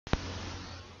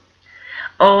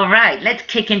All right, let's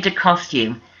kick into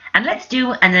costume. And let's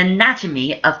do an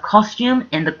anatomy of costume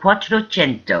in the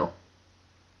Quattrocento.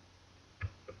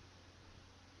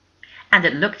 And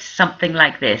it looked something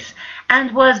like this,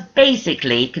 and was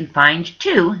basically confined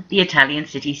to the Italian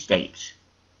city-states.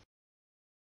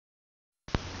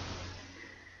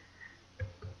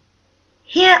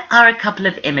 Here are a couple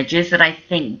of images that I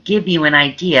think give you an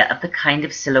idea of the kind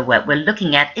of silhouette we're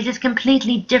looking at. It is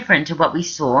completely different to what we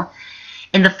saw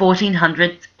in the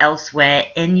 1400s elsewhere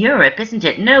in Europe, isn't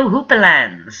it? No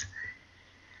hooperlands.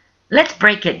 Let's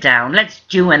break it down. Let's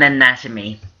do an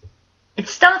anatomy. It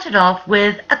started off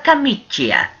with a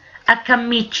camicia. A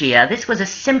camicia. This was a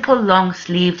simple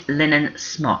long-sleeved linen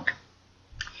smock.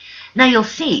 Now you'll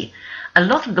see a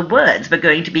lot of the words we're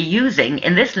going to be using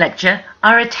in this lecture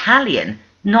are Italian,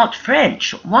 not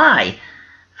French. Why?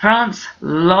 France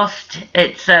lost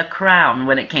its crown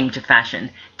when it came to fashion,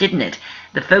 didn't it?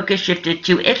 The focus shifted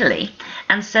to Italy,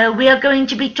 and so we are going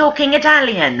to be talking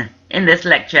Italian in this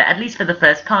lecture, at least for the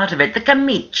first part of it. The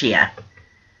camicia,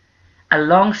 a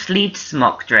long-sleeved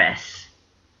smock dress.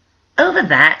 Over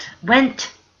that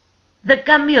went the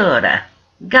gamura.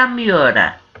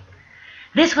 Gamura.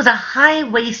 This was a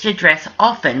high-waisted dress,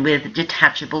 often with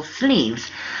detachable sleeves.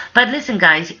 But listen,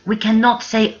 guys, we cannot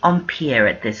say empire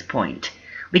at this point.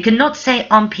 We cannot say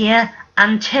empire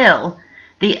until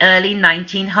the early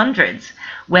 1900s,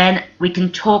 when we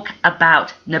can talk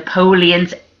about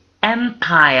Napoleon's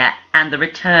empire and the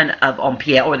return of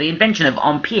empire, or the invention of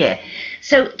empire.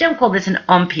 So don't call this an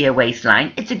empire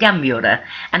waistline. It's a gamura,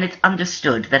 and it's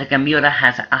understood that a gamura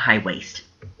has a high waist.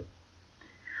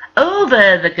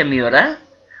 Over the gamura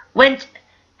went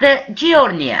the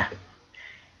giornia,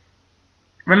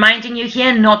 reminding you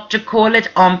here not to call it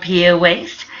empire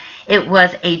waist. It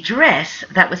was a dress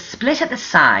that was split at the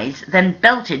sides, then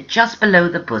belted just below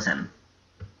the bosom.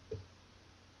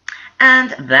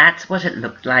 And that's what it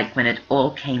looked like when it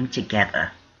all came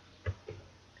together.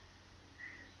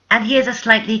 And here's a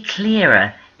slightly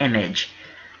clearer image.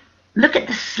 Look at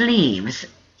the sleeves.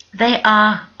 They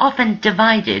are often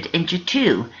divided into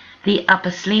two, the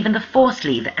upper sleeve and the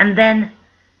foresleeve, and then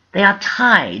they are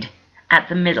tied at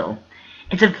the middle.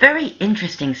 It's a very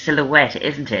interesting silhouette,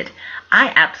 isn't it?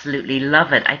 I absolutely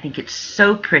love it. I think it's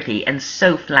so pretty and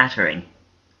so flattering.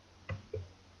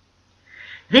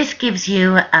 This gives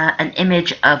you an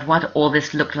image of what all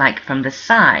this looked like from the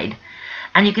side.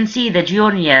 And you can see the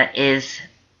giornia is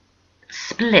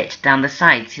split down the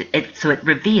sides, so it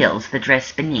reveals the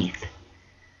dress beneath.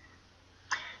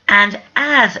 And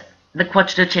as the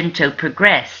Quattrocento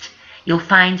progressed, you'll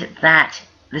find that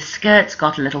the skirts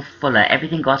got a little fuller.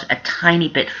 Everything got a tiny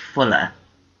bit fuller.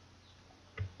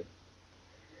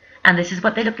 And this is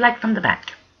what they look like from the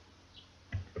back.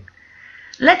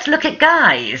 Let's look at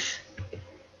guys.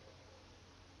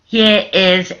 Here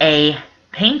is a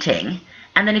painting,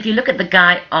 and then if you look at the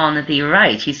guy on the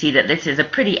right, you see that this is a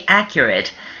pretty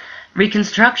accurate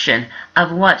reconstruction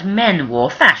of what men wore,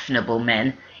 fashionable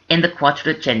men, in the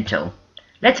Quattrocento.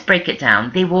 Let's break it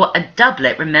down. They wore a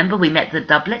doublet. Remember, we met the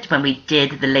doublet when we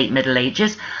did the late Middle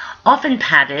Ages, often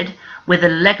padded with a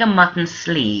leg of mutton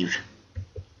sleeve.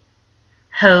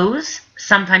 Hose,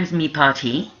 sometimes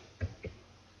mi-parti.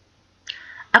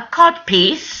 A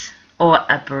codpiece, or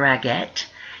a braguette.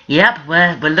 Yep,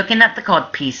 we're looking at the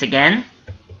codpiece again.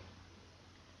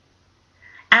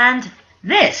 And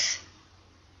this,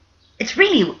 it's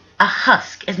really a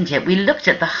husk, isn't it? We looked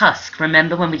at the husk,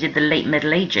 remember, when we did the late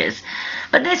Middle Ages.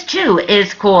 But this too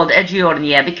is called a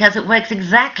giornia because it works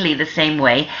exactly the same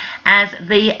way as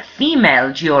the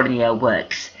female giornia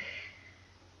works.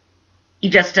 You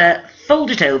just fold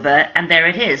it over and there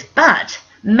it is. But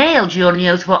male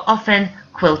giornios were often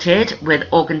quilted with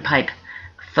organ pipe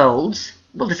folds,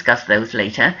 we'll discuss those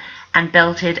later, and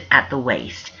belted at the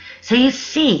waist. So you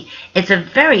see, it's a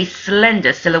very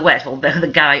slender silhouette, although the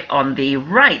guy on the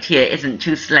right here isn't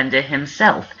too slender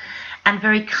himself, and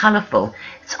very colourful.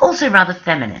 It's also rather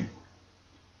feminine.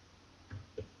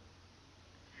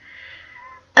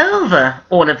 Over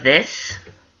all of this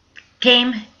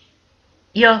came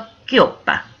your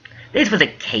chioppa. This was a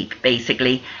cape,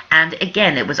 basically, and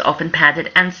again it was often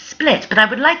padded and split, but I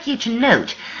would like you to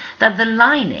note that the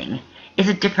lining is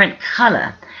a different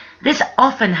colour. This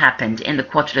often happened in the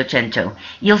Quattrocento.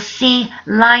 You'll see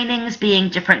linings being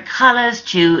different colours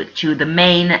to the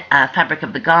main fabric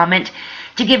of the garment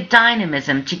to give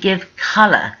dynamism, to give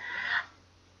colour.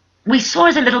 We saw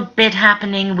it a little bit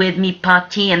happening with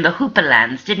mi-parti and the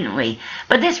hooperlands, didn't we?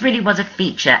 But this really was a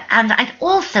feature. And I'd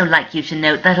also like you to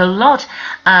note that a lot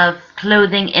of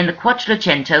clothing in the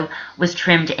Quattrocento was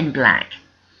trimmed in black.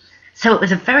 So it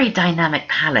was a very dynamic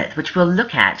palette, which we'll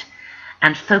look at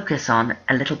and focus on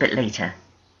a little bit later.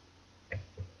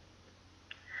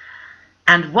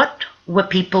 And what were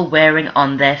people wearing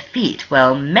on their feet?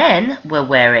 Well, men were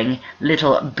wearing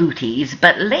little booties,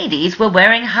 but ladies were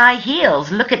wearing high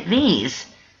heels. Look at these.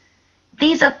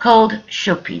 These are called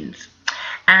chopines,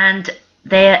 and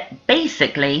they're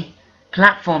basically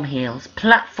platform heels,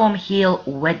 platform heel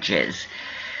wedges.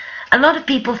 A lot of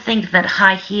people think that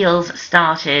high heels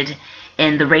started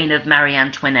in the reign of Marie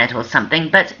Antoinette or something,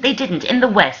 but they didn't. In the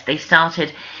West, they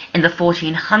started in the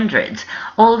 1400s,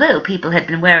 although people had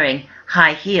been wearing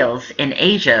high heels in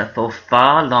Asia for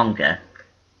far longer.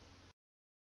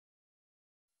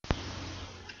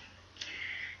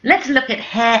 Let's look at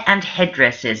hair and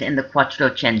headdresses in the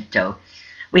Quattrocento.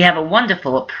 We have a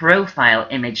wonderful profile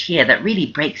image here that really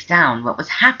breaks down what was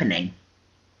happening.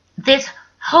 This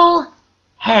whole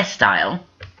hairstyle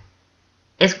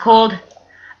is called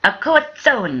a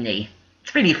coazzone.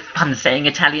 It's really fun saying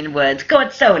Italian words.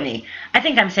 Coazzone. I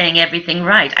think I'm saying everything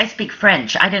right. I speak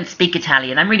French. I don't speak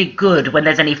Italian. I'm really good when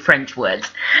there's any French words.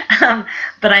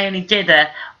 But I only did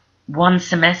one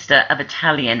semester of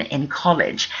Italian in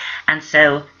college. And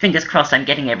so, fingers crossed I'm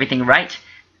getting everything right.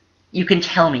 You can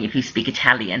tell me if you speak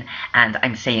Italian and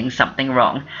I'm saying something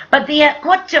wrong. But the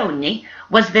coazzone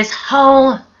was this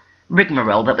whole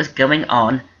rigmarole that was going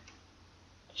on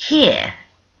here.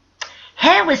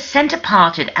 Hair was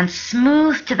centre-parted and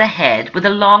smoothed to the head with a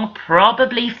long,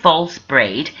 probably false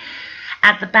braid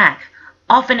at the back,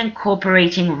 often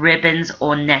incorporating ribbons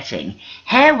or netting.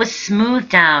 Hair was smoothed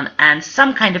down and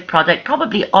some kind of product,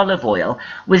 probably olive oil,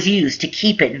 was used to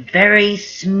keep it very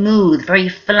smooth, very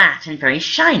flat and very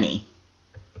shiny.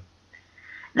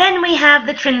 Then we have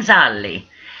the trenzalli.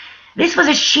 This was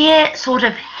a sheer sort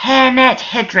of hairnet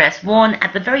headdress worn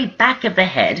at the very back of the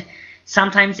head.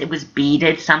 Sometimes it was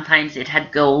beaded, sometimes it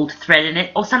had gold thread in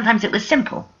it, or sometimes it was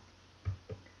simple.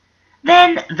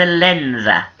 Then the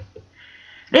lenza.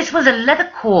 This was a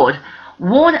leather cord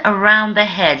worn around the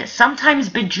head, sometimes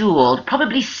bejeweled,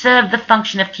 probably served the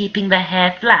function of keeping the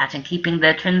hair flat and keeping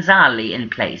the trenzalli in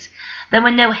place. There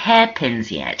were no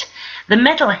hairpins yet. The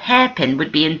metal hairpin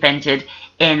would be invented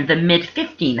in the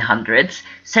mid-1500s,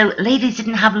 so ladies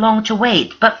didn't have long to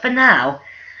wait. But for now,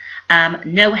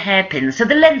 no hairpins, so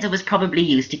the lenza was probably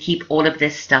used to keep all of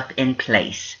this stuff in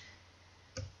place.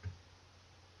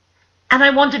 And I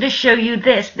wanted to show you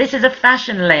this. This is a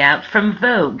fashion layout from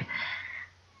Vogue.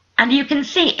 And you can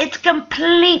see it's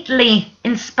completely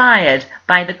inspired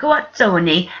by the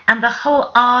coazzone and the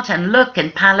whole art and look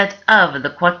and palette of the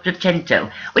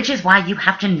Quattrocento, which is why you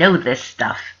have to know this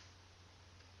stuff.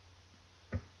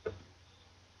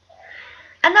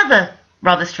 Another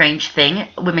rather strange thing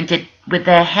women did with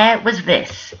their hair was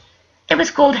this. It was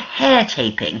called hair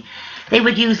taping. They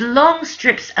would use long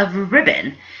strips of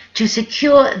ribbon to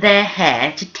secure their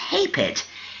hair, to tape it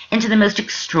into the most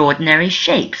extraordinary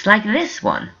shapes, like this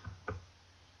one.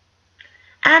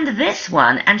 And this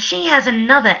one, and she has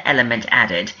another element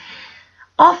added.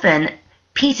 Often,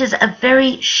 pieces of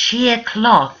very sheer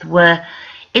cloth were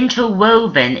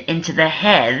interwoven into the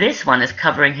hair. This one is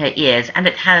covering her ears, and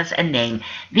it has a name.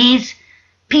 These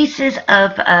pieces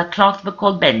of cloth were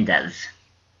called bendas.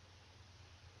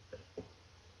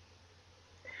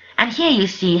 And here you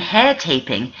see hair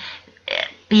taping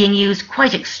being used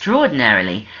quite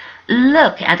extraordinarily.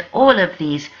 Look at all of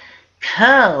these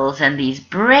curls and these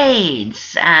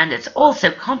braids, and it's also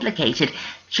complicated.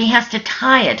 She has to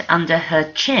tie it under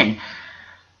her chin.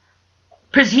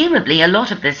 Presumably a lot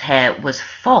of this hair was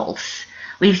false.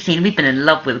 We've been in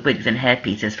love with wigs and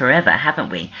hairpieces forever,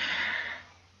 haven't we?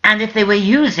 And if they were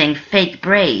using fake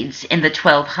braids in the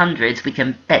 1200s, we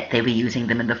can bet they were using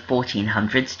them in the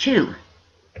 1400s too.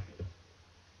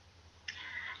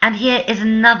 And here is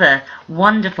another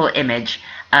wonderful image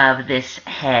of this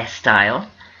hairstyle.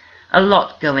 A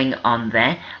lot going on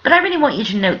there, but I really want you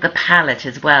to note the palette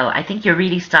as well. I think you're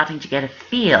really starting to get a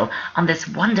feel on this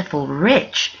wonderful,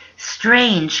 rich,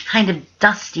 strange, kind of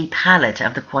dusty palette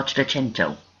of the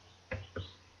Quattrocento.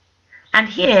 And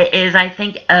here is, I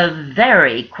think, a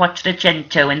very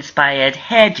Quattrocento-inspired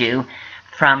hairdo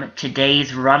from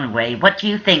today's runway. What do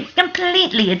you think?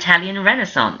 Completely Italian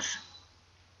Renaissance.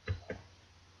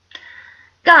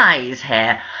 Guys'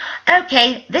 hair.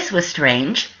 Okay, this was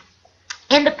strange.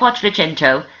 In the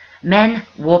Quattrocento, men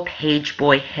wore page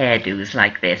boy hairdos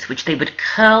like this, which they would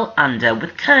curl under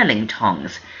with curling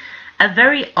tongs. A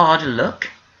very odd look.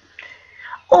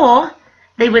 Or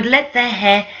they would let their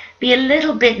hair be a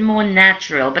little bit more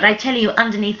natural, but I tell you,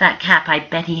 underneath that cap, I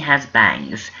bet he has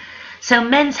bangs. So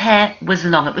men's hair was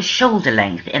long. It was shoulder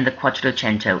length in the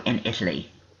Quattrocento in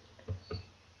Italy.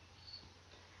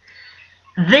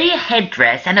 the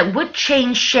headdress, and it would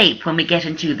change shape when we get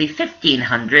into the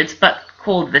 1500s, but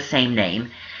called the same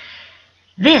name.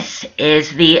 This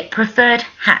is the preferred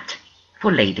hat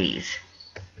for ladies.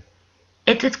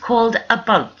 It is called a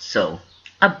balzo,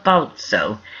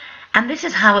 and this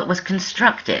is how it was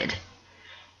constructed.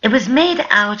 It was made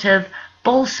out of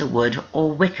balsa wood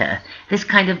or wicker, this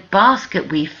kind of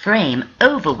basket weave frame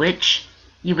over which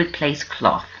you would place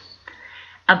cloth.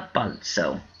 A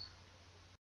balzo.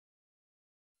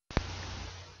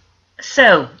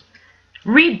 So,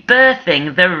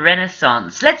 rebirthing the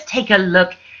Renaissance. Let's take a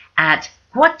look at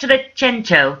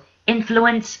Quattrocento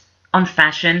influence on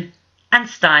fashion and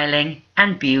styling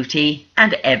and beauty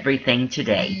and everything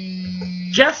today.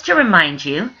 Just to remind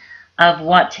you of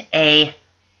what a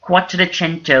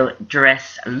Quattrocento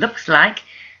dress looks like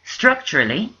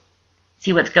structurally.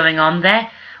 See what's going on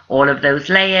there? All of those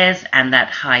layers and that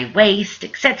high waist,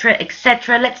 etc.,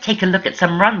 etc. Let's take a look at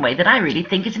some runway that I really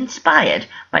think is inspired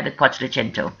by the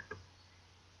Quattrocento.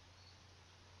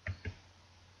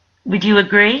 Would you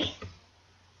agree?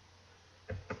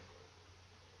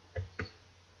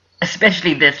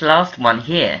 Especially this last one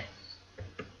here.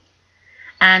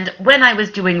 And when I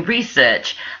was doing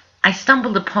research, I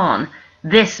stumbled upon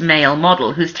this male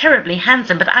model who's terribly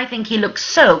handsome, but I think he looks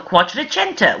so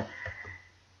Quattrocento.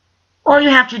 All you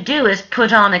have to do is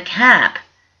put on a cap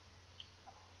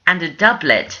and a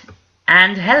doublet,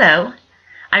 and hello.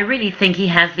 I really think he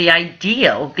has the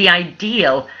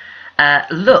ideal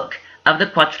look of the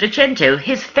Quattrocento.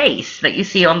 His face that you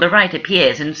see on the right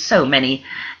appears in so many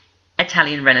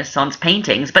Italian Renaissance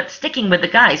paintings, but sticking with the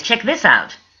guys, check this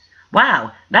out.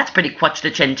 Wow, that's pretty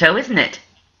Quattrocento, isn't it?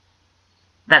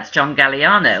 That's John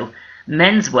Galliano.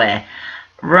 Menswear.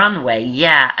 Runway.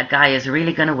 Yeah, a guy is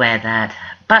really going to wear that.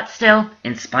 But still,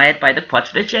 inspired by the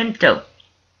Quattrocento.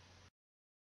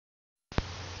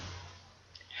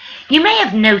 You may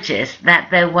have noticed that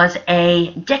there was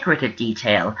a decorative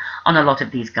detail on a lot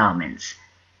of these garments.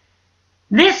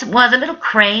 This was a little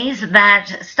craze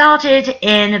that started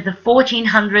in the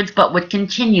 1400s but would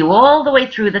continue all the way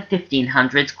through the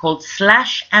 1500s, called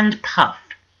slash and puff.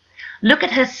 Look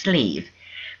at her sleeve.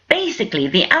 Basically,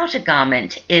 the outer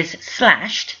garment is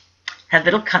slashed, has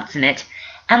little cuts in it,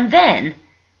 and then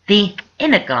the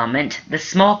inner garment, the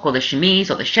smock or the chemise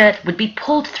or the shirt, would be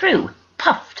pulled through,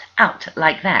 puffed out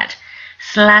like that.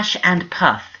 Slash and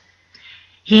puff.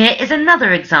 Here is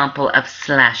another example of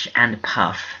slash and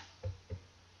puff.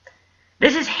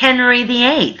 This is Henry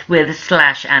VIII with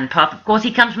slash and puff. Of course,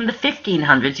 he comes from the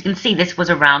 1500s. You can see this was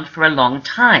around for a long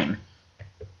time.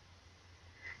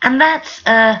 And that's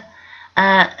an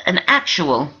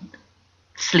actual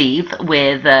sleeve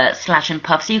with slash and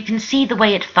puff, so you can see the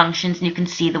way it functions and you can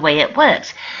see the way it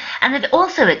works. And it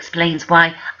also explains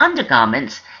why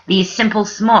undergarments, these simple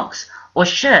smocks or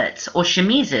shirts or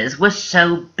chemises, were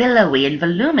so billowy and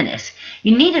voluminous.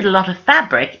 You needed a lot of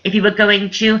fabric if you were going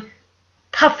to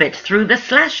puff it through the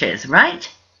slashes, right?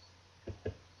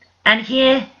 And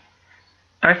here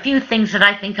are a few things that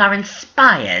I think are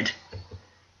inspired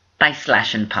by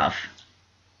slash and puff.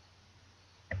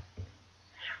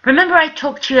 Remember I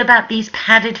talked to you about these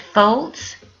padded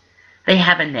folds? They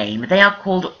have a name. They are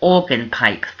called organ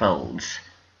pipe folds.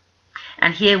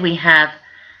 And here we have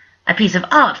a piece of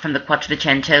art from the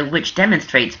Quattrocento which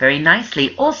demonstrates very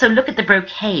nicely. Also, look at the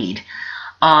brocade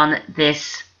on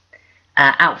this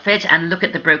outfit, and look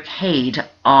at the brocade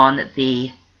on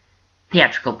the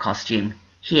theatrical costume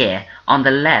here on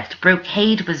the left.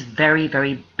 Brocade was very,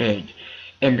 very big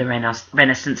in the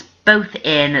Renaissance, both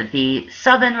in the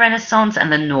Southern Renaissance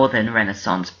and the Northern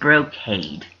Renaissance.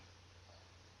 Brocade.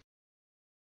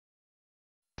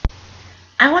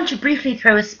 I want to briefly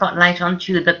throw a spotlight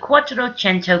onto the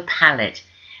Quattrocento palette,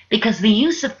 because the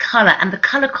use of color and the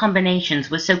color combinations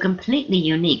were so completely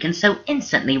unique and so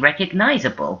instantly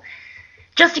recognizable.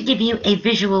 Just to give you a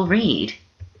visual read,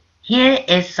 here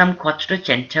is some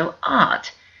Quattrocento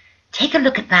art. Take a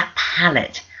look at that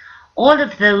palette. All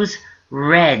of those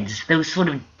reds, those sort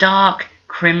of dark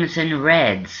crimson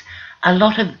reds, a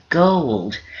lot of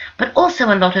gold, but also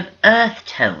a lot of earth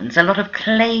tones, a lot of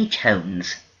clay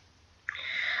tones,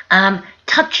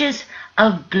 touches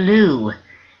of blue.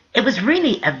 It was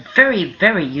really a very,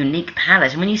 very unique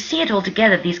palette, and when you see it all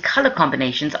together, these color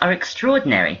combinations are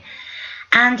extraordinary,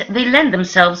 and they lend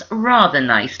themselves rather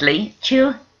nicely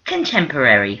to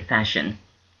contemporary fashion.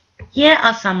 Here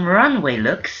are some runway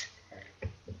looks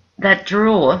that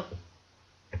draw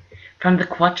from the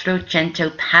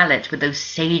Quattrocento palette, with those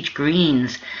sage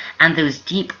greens and those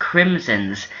deep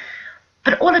crimsons,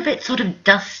 but all of it sort of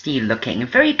dusty looking,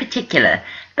 very particular.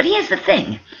 But here's the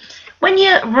thing, when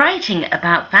you're writing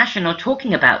about fashion or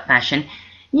talking about fashion,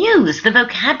 Use the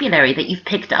vocabulary that you've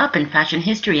picked up in fashion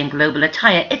history and global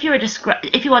attire if you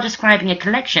are describing a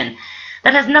collection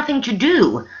that has nothing to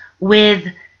do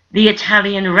with the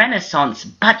Italian Renaissance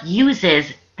but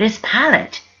uses this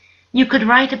palette. You could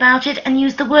write about it and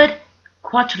use the word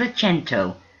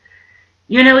Quattrocento.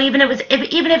 You know, even if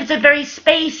it's a very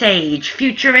space age,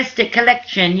 futuristic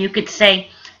collection, you could say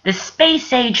the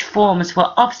space age forms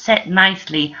were offset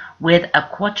nicely with a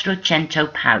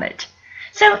Quattrocento palette.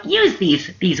 So use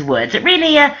these words. It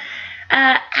really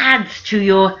adds to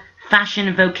your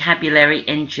fashion vocabulary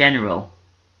in general.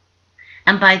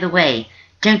 And by the way,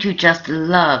 don't you just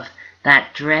love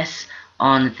that dress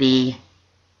on the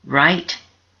right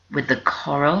with the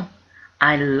coral?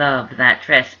 I love that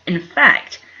dress. In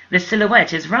fact, the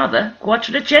silhouette is rather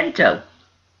Quattrocento.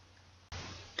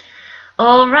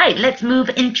 All right, let's move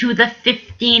into the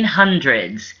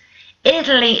 1500s.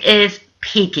 Italy is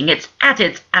peaking. It's at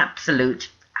its absolute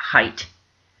height.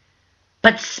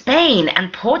 But Spain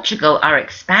and Portugal are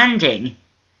expanding,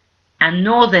 and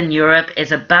Northern Europe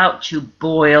is about to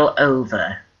boil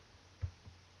over.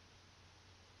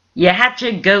 You had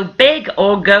to go big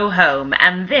or go home,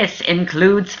 and this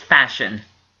includes fashion.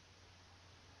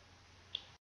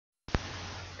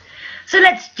 So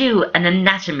let's do an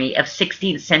anatomy of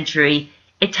 16th century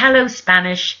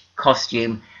Italo-Spanish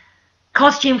costume.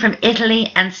 Costume from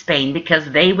Italy and Spain, because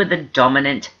they were the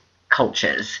dominant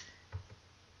cultures.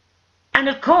 And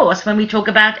of course, when we talk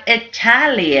about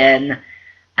Italian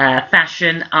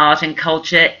fashion, art and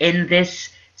culture in this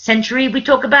century, we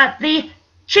talk about the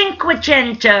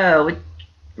Cinquecento,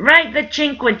 right, the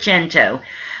Cinquecento.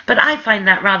 But I find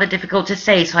that rather difficult to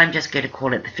say, so I'm just going to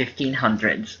call it the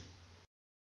 1500s.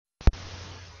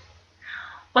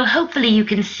 Well, hopefully you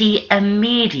can see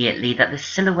immediately that the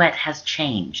silhouette has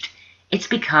changed. It's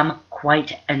become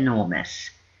quite enormous.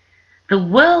 The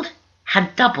world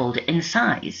had doubled in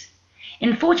size. In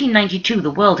 1492,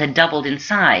 the world had doubled in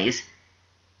size,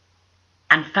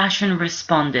 and fashion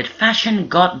responded. Fashion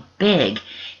got big.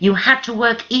 You had to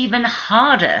work even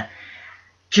harder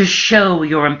to show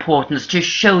your importance, to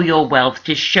show your wealth,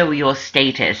 to show your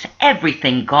status.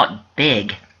 Everything got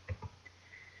big.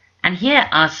 And here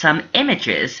are some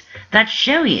images that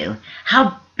show you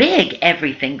how big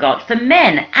everything got for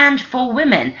men and for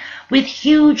women, with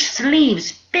huge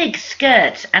sleeves, big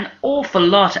skirts, an awful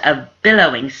lot of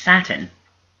billowing satin.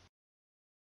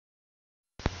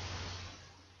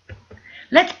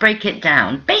 Let's break it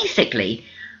down. Basically,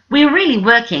 we're really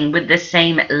working with the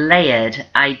same layered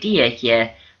idea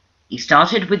here. You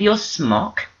started with your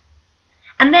smock,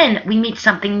 and then we meet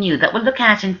something new that we'll look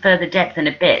at in further depth in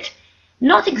a bit.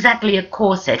 Not exactly a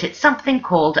corset, it's something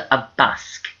called a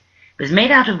busk. It was made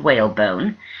out of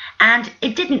whalebone, and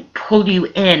it didn't pull you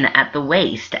in at the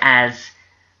waist as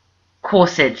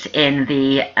corsets in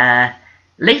the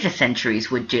later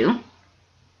centuries would do.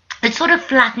 It sort of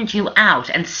flattened you out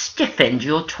and stiffened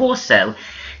your torso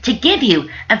to give you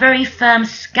a very firm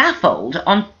scaffold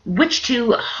on which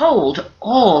to hold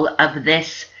all of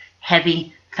this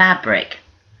heavy fabric.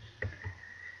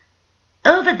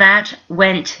 Over that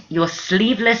went your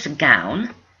sleeveless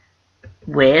gown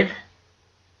with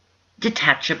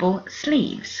detachable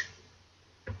sleeves.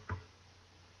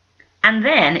 And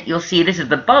then you'll see this is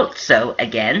the bolso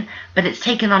again, but it's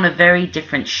taken on a very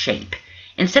different shape.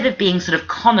 Instead of being sort of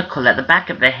conical at the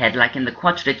back of the head like in the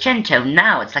Quattrocento,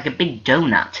 now it's like a big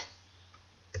donut.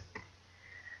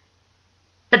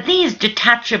 But these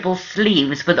detachable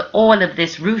sleeves with all of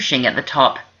this ruching at the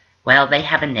top, well, they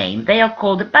have a name. They are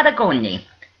called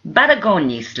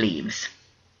baragoni sleeves.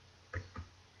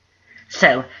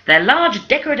 So they're large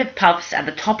decorative puffs at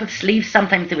the top of sleeves.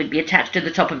 Sometimes they would be attached to the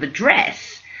top of the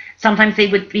dress. Sometimes they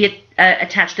would be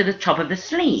attached to the top of the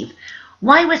sleeve.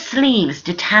 Why were sleeves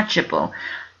detachable?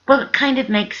 Well, it kind of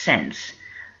makes sense.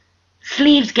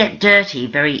 Sleeves get dirty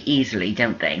very easily,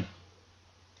 don't they?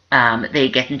 They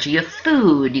get into your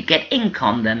food, you get ink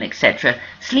on them, etc.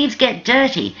 Sleeves get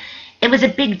dirty. It was a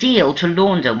big deal to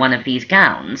launder one of these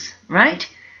gowns, right?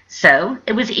 So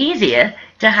it was easier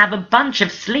to have a bunch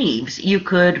of sleeves you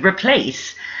could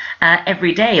replace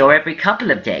every day or every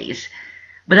couple of days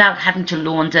without having to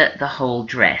launder the whole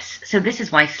dress. So this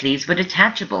is why sleeves were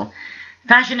detachable.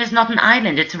 Fashion is not an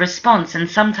island, it's a response, and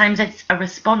sometimes it's a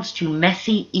response to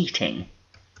messy eating.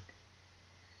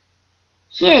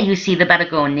 Here you see the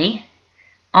baragoni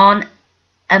on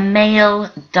a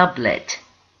male doublet.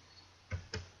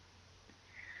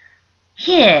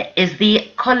 Here is the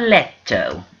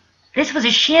colletto. This was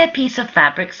a sheer piece of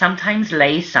fabric, sometimes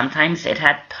lace, sometimes it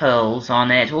had pearls on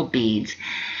it or beads,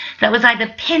 that was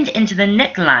either pinned into the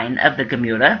neckline of the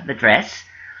gamura, the dress,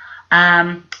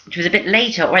 which was a bit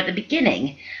later, or at the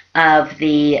beginning. of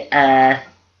the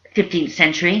 15th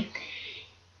century,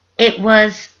 it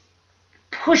was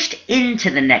pushed into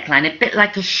the neckline, a bit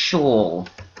like a shawl,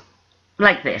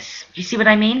 like this. You see what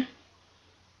I mean?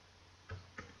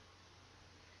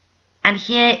 And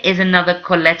here is another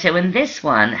colletto, and this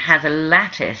one has a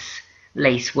lattice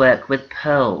lacework with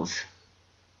pearls.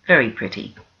 Very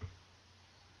pretty.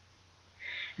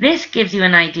 This gives you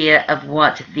an idea of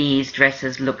what these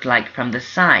dresses look like from the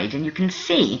side, and you can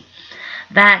see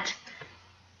that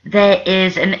there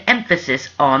is an emphasis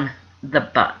on the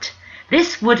butt.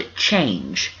 This would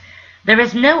change. There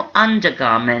is no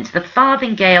undergarment. The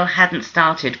farthingale hadn't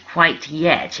started quite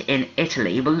yet in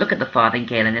Italy. We'll look at the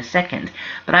farthingale in a second,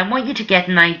 but I want you to get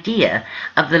an idea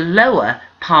of the lower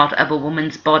part of a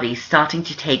woman's body starting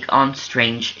to take on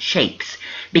strange shapes,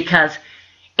 because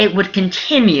it would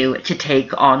continue to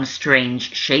take on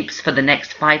strange shapes for the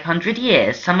next 500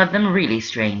 years, some of them really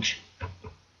strange.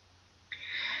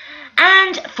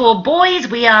 And for boys,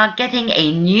 we are getting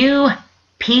a new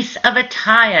piece of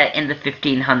attire in the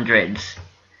 1500s,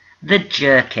 the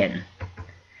jerkin.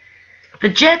 The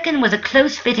jerkin was a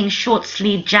close-fitting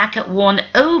short-sleeved jacket worn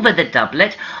over the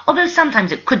doublet, although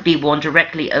sometimes it could be worn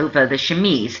directly over the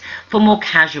chemise for more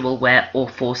casual wear or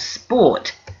for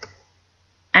sport.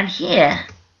 And here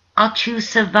are two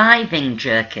surviving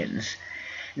jerkins.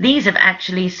 These have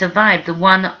actually survived. The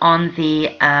one on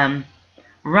the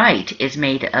right is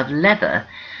made of leather,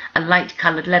 a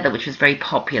light-coloured leather, which was very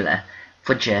popular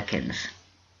for jerkins.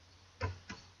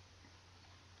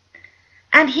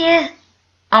 And here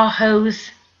are hose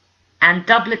and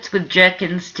doublets with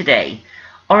jerkins today,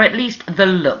 or at least the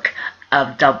look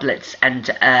of doublets and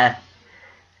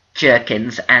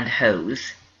jerkins and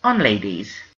hose on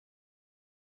ladies.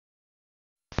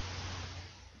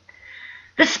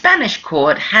 The Spanish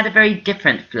court had a very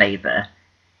different flavour.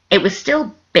 It was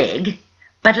still big,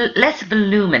 but less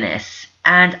voluminous,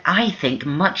 and I think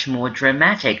much more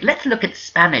dramatic. Let's look at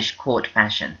Spanish court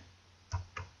fashion.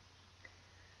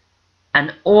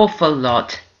 An awful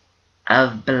lot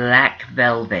of black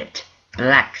velvet,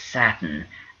 black satin,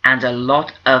 and a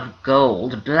lot of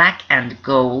gold, black and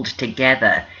gold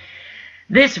together.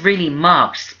 This really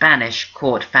marked Spanish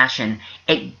court fashion.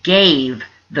 It gave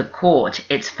the court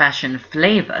its fashion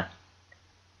flavor.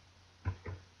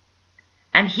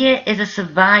 And here is a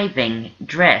surviving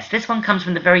dress. This one comes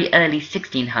from the very early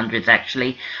 1600s,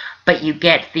 actually, but you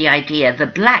get the idea. The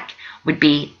black would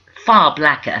be far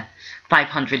blacker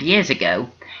 500 years ago,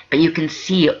 but you can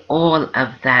see all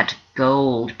of that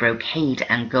gold brocade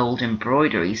and gold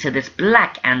embroidery. So this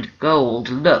black and gold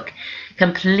look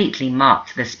completely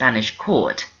marked the Spanish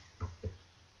court.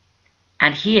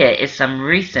 And here is some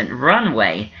recent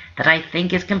runway that I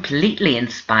think is completely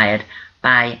inspired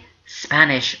by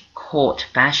Spanish court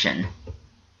fashion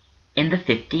in the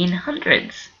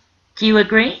 1500s. Do you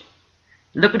agree?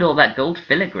 Look at all that gold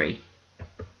filigree.